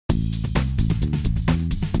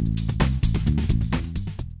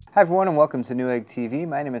Hi everyone and welcome to Newegg TV.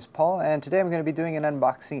 My name is Paul and today I'm going to be doing an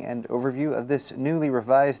unboxing and overview of this newly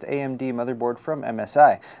revised AMD motherboard from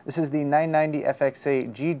MSI. This is the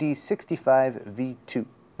 990FXA-GD65V2.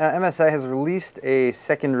 Now MSI has released a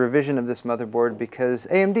second revision of this motherboard because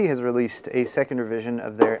AMD has released a second revision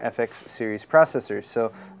of their FX series processors.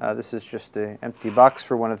 So this is just an empty box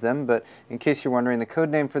for one of them, but in case you're wondering, the code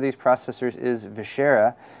name for these processors is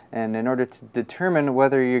Vishera, and in order to determine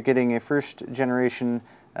whether you're getting a first generation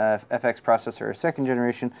FX processor or second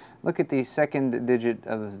generation, look at the second digit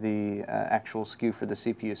of the actual SKU for the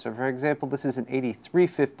CPU. So for example, this is an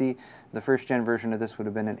 8350. The first gen version of this would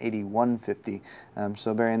have been an 8150.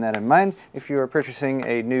 So bearing that in mind, if you are purchasing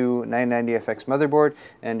a new 990FX motherboard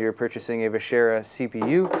and you're purchasing a Vishera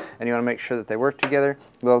CPU and you want to make sure that they work together,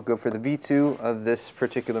 well, go for the V2 of this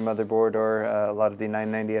particular motherboard or a lot of the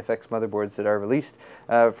 990FX motherboards that are released.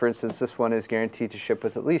 For instance, this one is guaranteed to ship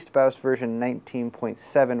with at least BIOS version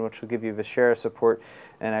 19.7, which will give you Vishera support,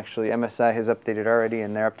 and actually MSI has updated already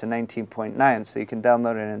and they're up to 19.9, so you can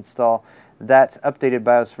download and install that updated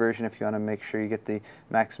BIOS version if you want to make sure you get the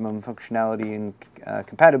maximum functionality and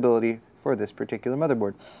compatibility for this particular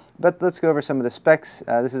motherboard. But let's go over some of the specs.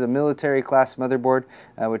 This is a military class motherboard,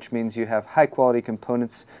 which means you have high quality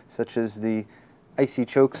components such as the icy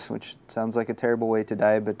chokes, which sounds like a terrible way to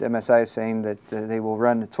die, but MSI is saying that they will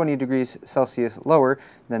run 20 degrees Celsius lower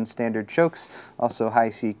than standard chokes. Also high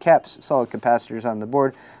C caps, solid capacitors on the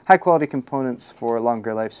board, high quality components for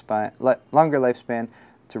longer lifespan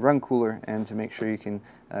to run cooler and to make sure you can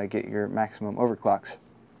get your maximum overclocks.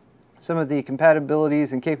 Some of the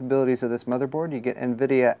compatibilities and capabilities of this motherboard: you get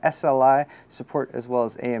NVIDIA SLI support as well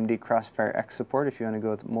as AMD Crossfire X support if you want to go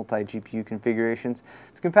with multi-GPU configurations.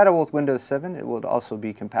 It's compatible with Windows 7. It will also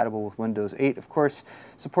be compatible with Windows 8, of course.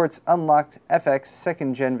 Supports unlocked FX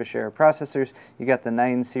second-gen Vishera processors. You got the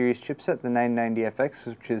 9 series chipset, the 990FX,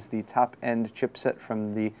 which is the top-end chipset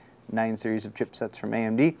from the 9 series of chipsets from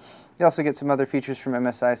AMD. You also get some other features from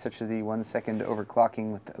MSI, such as the 1-second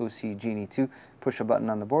overclocking with the OC Genie 2. Push a button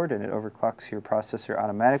on the board and it overclocks your processor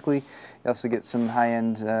automatically. You also get some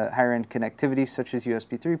higher-end connectivity, such as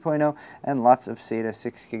USB 3.0 and lots of SATA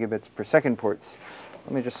 6 gigabits per second ports.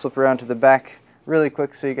 Let me just slip around to the back really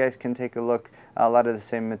quick so you guys can take a look. A lot of the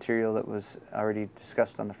same material that was already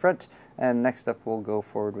discussed on the front. And next up, we'll go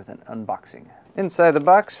forward with an unboxing. Inside the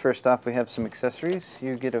box, first off, we have some accessories.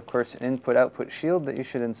 You get, of course, an input-output shield that you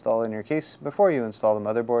should install in your case before you install the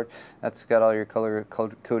motherboard. That's got all your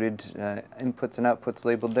color-coded inputs and outputs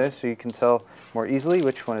labeled there, so you can tell more easily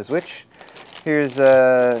which one is which. Here's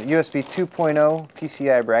a USB 2.0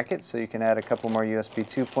 PCI bracket, so you can add a couple more USB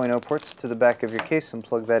 2.0 ports to the back of your case and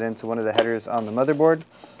plug that into one of the headers on the motherboard.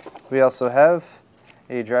 We also have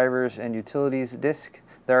a drivers and utilities disc.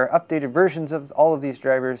 There are updated versions of all of these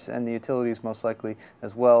drivers and the utilities most likely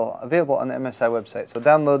as well available on the MSI website. So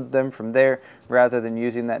download them from there rather than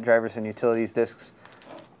using that drivers and utilities discs.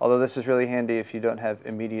 Although this is really handy if you don't have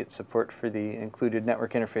immediate support for the included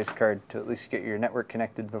network interface card to at least get your network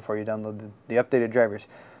connected before you download the updated drivers.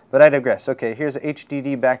 But I digress. Okay, here's a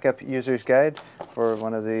HDD backup user's guide for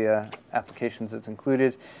one of the applications that's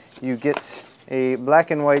included. You get a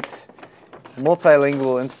black and white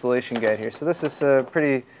multilingual installation guide here. So this is a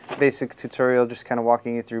pretty basic tutorial, just kind of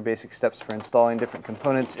walking you through basic steps for installing different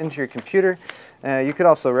components into your computer. You could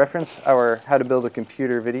also reference our How to Build a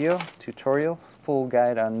Computer video tutorial, full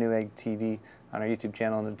guide on Newegg TV on our YouTube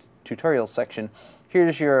channel in the tutorials section.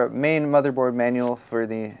 Here's your main motherboard manual for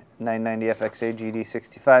the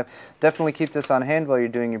 990FXA-GD65. Definitely keep this on hand while you're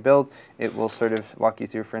doing your build. It will sort of walk you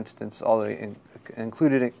through, for instance, all the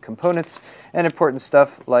included components and important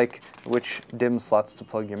stuff like which DIMM slots to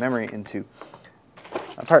plug your memory into.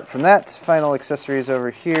 Apart from that, final accessories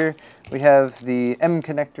over here. We have the M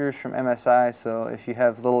connectors from MSI, so if you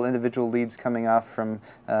have little individual leads coming off from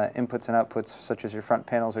inputs and outputs, such as your front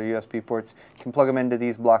panels or USB ports, you can plug them into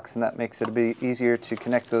these blocks, and that makes it a bit easier to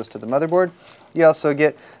connect those to the motherboard. You also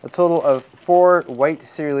get a total of 4 white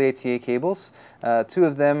serial ATA cables. 2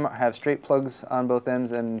 of them have straight plugs on both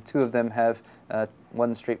ends, and 2 of them have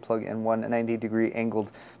one straight plug and one 90-degree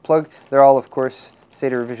angled plug. They're all, of course,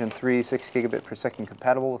 SATA revision 3, 6 gigabit per second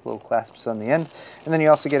compatible with little clasps on the end. And then you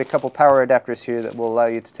also get a couple power adapters here that will allow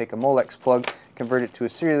you to take a Molex plug, convert it to a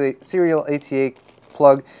serial ATA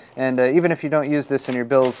plug, and even if you don't use this in your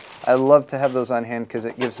build, I love to have those on hand because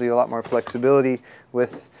it gives you a lot more flexibility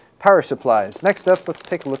with power supplies. Next up, let's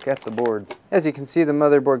take a look at the board. As you can see, the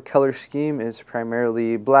motherboard color scheme is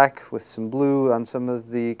primarily black with some blue on some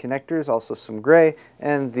of the connectors, also some gray,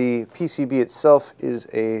 and the PCB itself is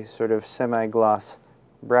a sort of semi-gloss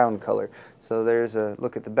brown color. So there's a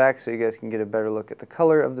look at the back so you guys can get a better look at the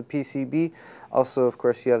color of the PCB. Also, of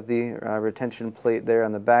course, you have the retention plate there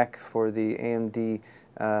on the back for the AMD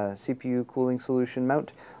CPU cooling solution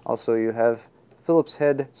mount. Also, you have Phillips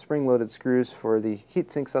head spring-loaded screws for the heat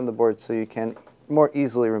sinks on the board so you can more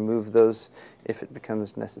easily remove those if it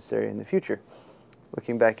becomes necessary in the future.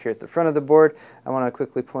 Looking back here at the front of the board, I want to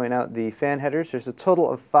quickly point out the fan headers. There's a total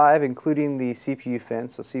of 5, including the CPU fan.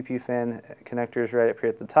 So CPU fan connectors right up here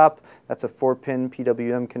at the top. That's a 4-pin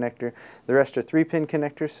PWM connector. The rest are 3-pin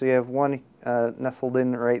connectors, so you have one nestled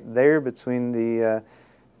in right there between the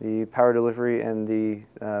power delivery and the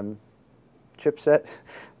chipset.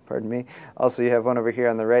 Pardon me. Also, you have one over here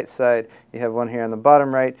on the right side, you have one here on the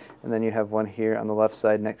bottom right, and then you have one here on the left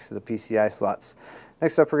side next to the PCI slots.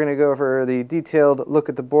 Next up, we're going to go over the detailed look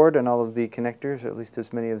at the board and all of the connectors, or at least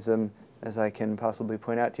as many of them as I can possibly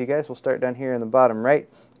point out to you guys. We'll start down here in the bottom right.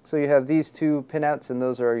 So you have these 2 pinouts, and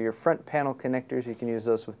those are your front panel connectors. You can use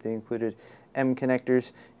those with the included M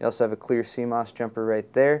connectors. You also have a clear CMOS jumper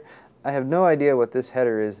right there. I have no idea what this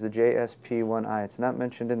header is, the JSP1I. It's not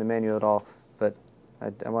mentioned in the manual at all, but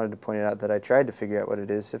I wanted to point it out that I tried to figure out what it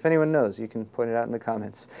is. If anyone knows, you can point it out in the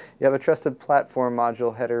comments. You have a trusted platform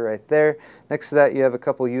module header right there. Next to that, you have a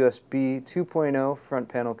couple USB 2.0 front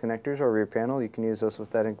panel connectors or rear panel. You can use those with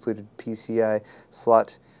that included PCI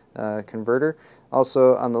slot converter.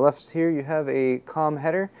 Also, on the left here, you have a COM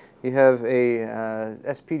header. You have a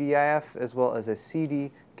SPDIF as well as a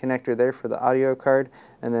CD connector there for the audio card,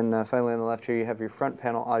 and then finally on the left here you have your front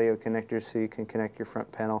panel audio connectors so you can connect your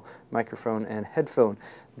front panel microphone and headphone.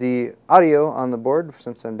 The audio on the board,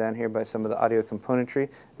 since I'm down here by some of the audio componentry,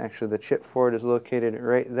 actually the chip for it is located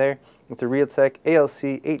right there. It's a Realtek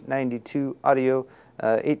ALC 892 audio,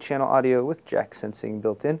 8-channel audio with jack sensing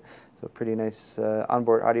built in. So pretty nice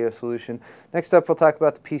onboard audio solution. Next up, we'll talk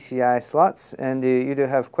about the PCI slots, and you do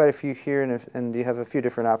have quite a few here, and you have a few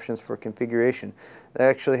different options for configuration. They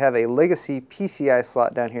actually have a legacy PCI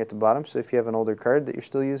slot down here at the bottom, so if you have an older card that you're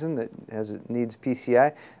still using that needs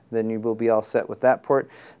PCI, then you will be all set with that port.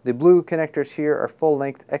 The blue connectors here are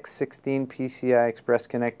full-length X16 PCI Express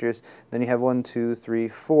connectors. Then you have 1, 2, 3,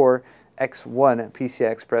 4 X1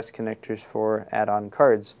 PCI Express connectors for add-on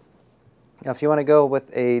cards. Now, if you want to go with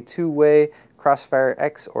a 2-way Crossfire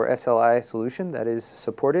X or SLI solution that is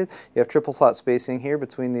supported, you have triple slot spacing here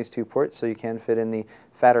between these 2 ports, so you can fit in the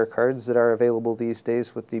fatter cards that are available these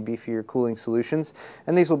days with the beefier cooling solutions.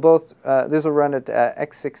 And these will both these will run at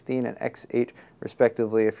X16 and X8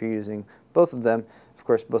 respectively if you're using both of them. Of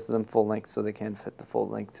course, both of them full length, so they can fit the full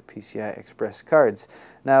length PCI Express cards.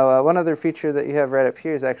 Now, one other feature that you have right up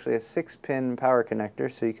here is actually a 6-pin power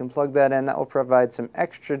connector, so you can plug that in. That will provide some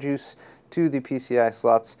extra juice to the PCI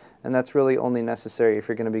slots, and that's really only necessary if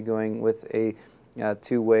you're going to be going with a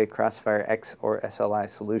 2-way Crossfire X or SLI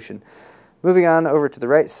solution. Moving on over to the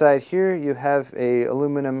right side here, you have a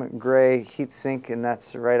aluminum gray heatsink, and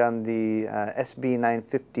that's right on the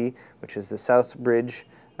SB950, which is the South Bridge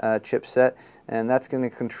chipset, and that's going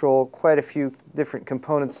to control quite a few different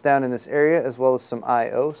components down in this area, as well as some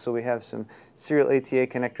I/O. So we have some serial ATA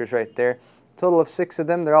connectors right there. Total of 6 of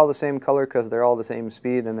them. They're all the same color because they're all the same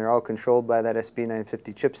speed, and they're all controlled by that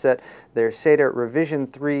SB950 chipset. They're SATA Revision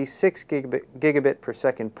 3 6 gigabit per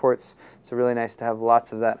second ports, so really nice to have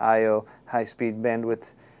lots of that I/O high-speed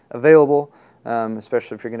bandwidth available,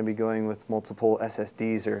 especially if you're going to be going with multiple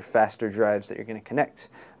SSDs or faster drives that you're going to connect.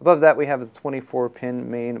 Above that, we have a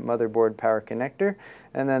 24-pin main motherboard power connector,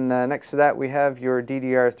 and then next to that we have your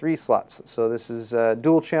Ddr3 slots. So this is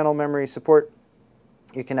dual-channel memory support.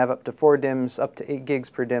 You can have up to 4 DIMMs, up to 8 gigs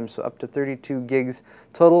per DIMM, so up to 32 gigs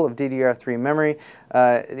total of Ddr3 memory.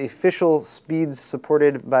 The official speeds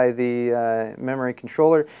supported by the memory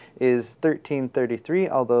controller is 1333,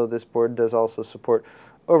 although this board does also support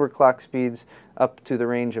overclock speeds up to the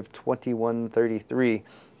range of 2133.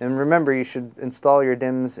 And remember, you should install your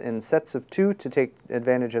DIMMs in sets of 2 to take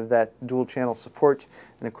advantage of that dual channel support.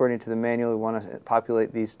 And according to the manual, we want to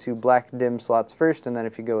populate these 2 black DIMM slots first, and then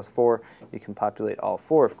if you go with 4, you can populate all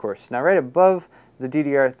 4, of course. Now, right above the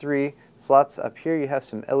Ddr3 slots up here, you have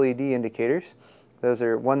some LED indicators. Those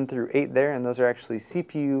are 1 through 8 there, and those are actually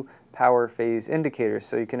CPU power phase indicators.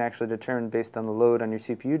 So you can actually determine based on the load on your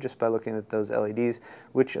CPU just by looking at those LEDs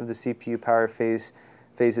which of the CPU power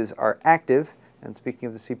phases are active. And speaking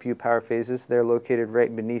of the CPU power phases, they're located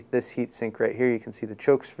right beneath this heatsink right here. You can see the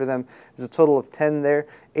chokes for them. There's a total of 10 there.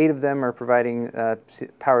 8 of them are providing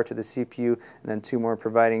power to the CPU, and then 2 more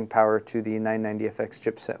providing power to the 990FX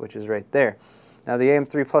chipset, which is right there. Now the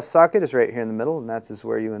AM3 Plus socket is right here in the middle, and that's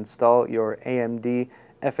where you install your AMD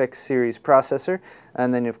FX series processor,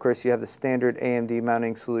 and then of course you have the standard AMD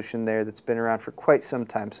mounting solution there that's been around for quite some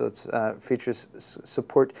time, so it features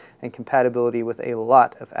support and compatibility with a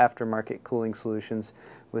lot of aftermarket cooling solutions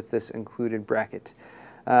with this included bracket.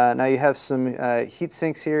 Now you have some heat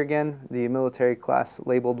sinks here again, the military class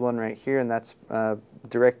labeled one right here, and that's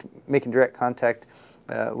making direct contact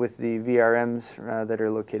with the VRMs that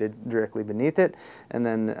are located directly beneath it. And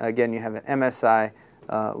then again you have an MSI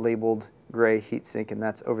labeled gray heatsink, and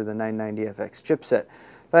that's over the 990FX chipset.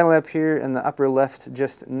 Finally, up here in the upper left,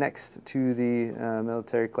 just next to the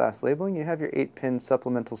military class labeling, you have your 8-pin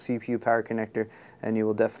supplemental CPU power connector, and you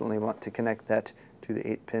will definitely want to connect that to the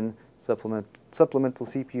 8-pin supplemental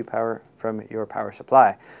CPU power from your power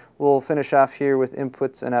supply. We'll finish off here with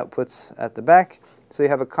inputs and outputs at the back. So you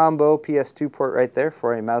have a combo PS2 port right there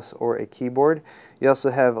for a mouse or a keyboard. You also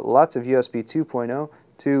have lots of USB 2.0,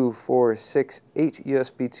 2, 4, 6, 8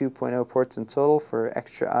 USB 2.0 ports in total for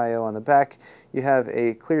extra I/O on the back. You have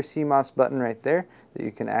a clear CMOS button right there that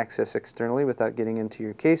you can access externally without getting into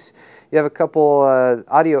your case. You have a couple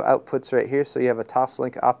audio outputs right here. So you have a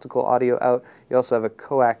Toslink optical audio out. You also have a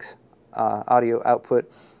coax audio output.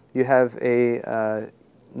 You have a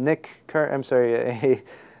NIC card,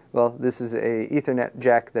 well, this is a Ethernet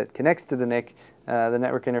jack that connects to the NIC. The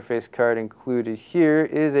network interface card included here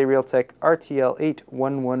is a Realtek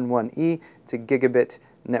RTL8111E. It's a gigabit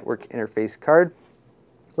network interface card.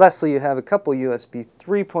 Lastly, you have a couple USB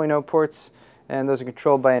 3.0 ports, and those are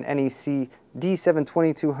controlled by an NEC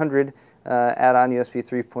D72200 add-on USB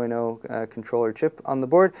 3.0 controller chip on the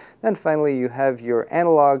board. Then finally, you have your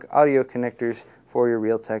analog audio connectors for your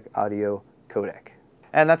Realtek audio codec.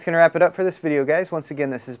 And that's going to wrap it up for this video, guys. Once again,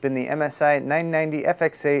 this has been the MSI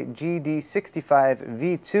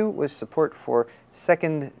 990FXA-GD65V2 with support for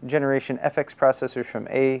second generation FX processors from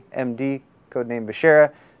AMD, codenamed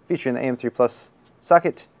Vishera, featuring the AM3 Plus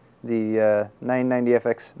socket, the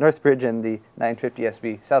 990FX North Bridge, and the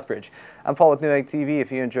 950SB South Bridge. I'm Paul with Newegg TV.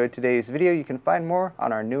 If you enjoyed today's video, you can find more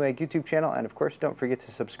on our Newegg YouTube channel, and of course, don't forget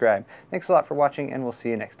to subscribe. Thanks a lot for watching, and we'll see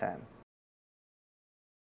you next time.